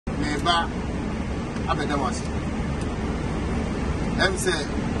Meba Abedamas. M say,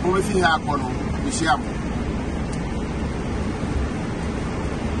 Movifi Hakono, Mishiam.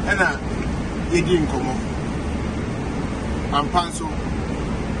 Ena Yedin Komo. And Panso,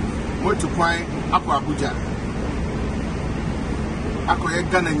 what to point Aqua Abuja. Aqua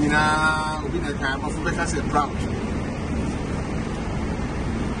Ghana, within a time of Rebecca said proud.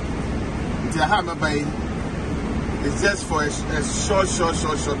 It's just for a short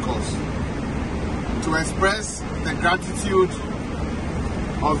course to express the gratitude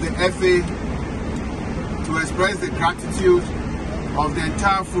of the FA, to express the gratitude of the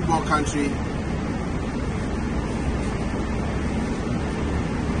entire football country,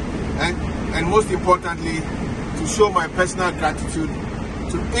 and most importantly, to show my personal gratitude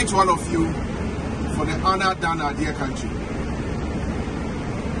to each one of you for the honor done our dear country.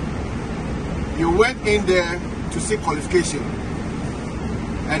 You went in there to seek qualification,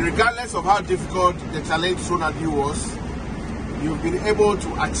 and regardless of how difficult the challenge thrown at you was, you've been able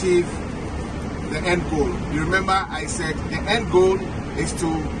to achieve the end goal. You remember I said the end goal is to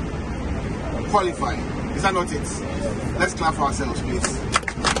qualify. Is that not it? Let's clap for ourselves, please.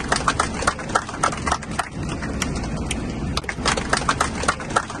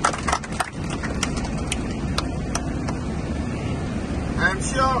 I'm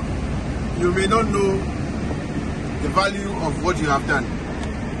sure you may not know the value of what you have done.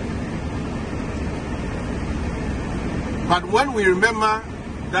 But when we remember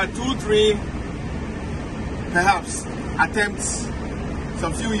that 2-3 perhaps attempts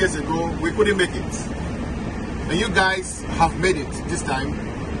some few years ago, we couldn't make it. And you guys have made it this time.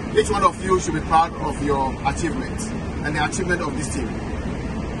 Each one of you should be proud of your achievement and the achievement of this team.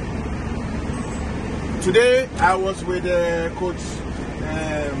 Today I was with Coach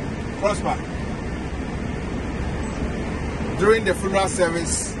Prosper during the funeral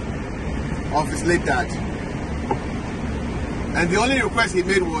service of his late dad, and the only request he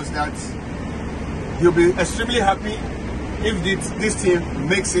made was that he'll be extremely happy if this team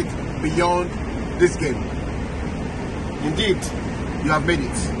makes it beyond this game. Indeed, you have made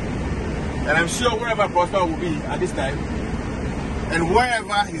it, and I'm sure wherever Prosper will be at this time, and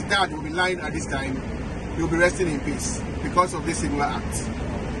wherever his dad will be lying at this time, he'll be resting in peace because of this singular act.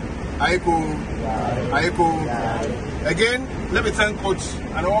 Aiko. Again, let me thank Coach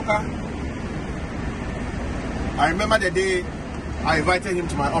Okraku. I remember the day I invited him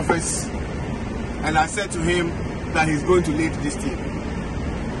to my office and I said to him that he's going to lead this team.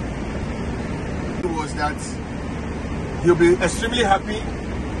 It was that he'll be extremely happy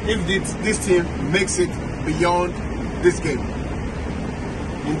if this team makes it beyond this game.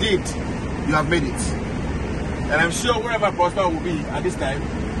 Indeed, you have made it. And I'm sure wherever Prosper will be at this time,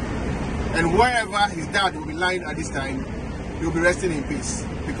 and wherever his dad will be lying at this time, he'll be resting in peace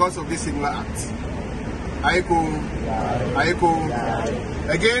because of this singular act. Aiko.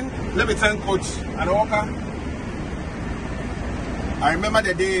 Again, let me thank Coach Okraku. I remember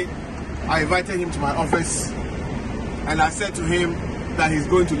the day I invited him to my office and I said to him that he's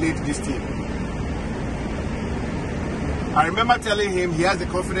going to lead this team. I remember telling him he has the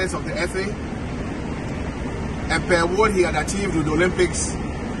confidence of the FA, and per what he had achieved with the Olympics,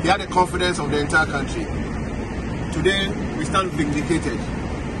 he had the confidence of the entire country. Today, we stand vindicated.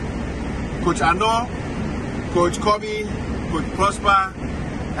 Coach Arno, Coach Kobe, Coach Prosper,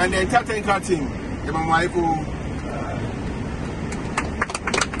 and the entire technical team,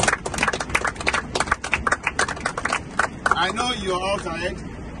 I know you are all tired.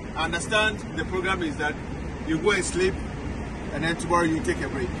 I understand the program is that you go and sleep, and then tomorrow you take a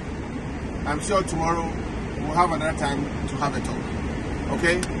break. I'm sure tomorrow we'll have another time to have a talk.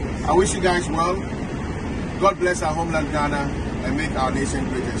 Okay? I wish you guys well. God bless our homeland Ghana and make our nation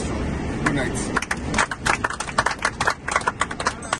great and strong. Good night.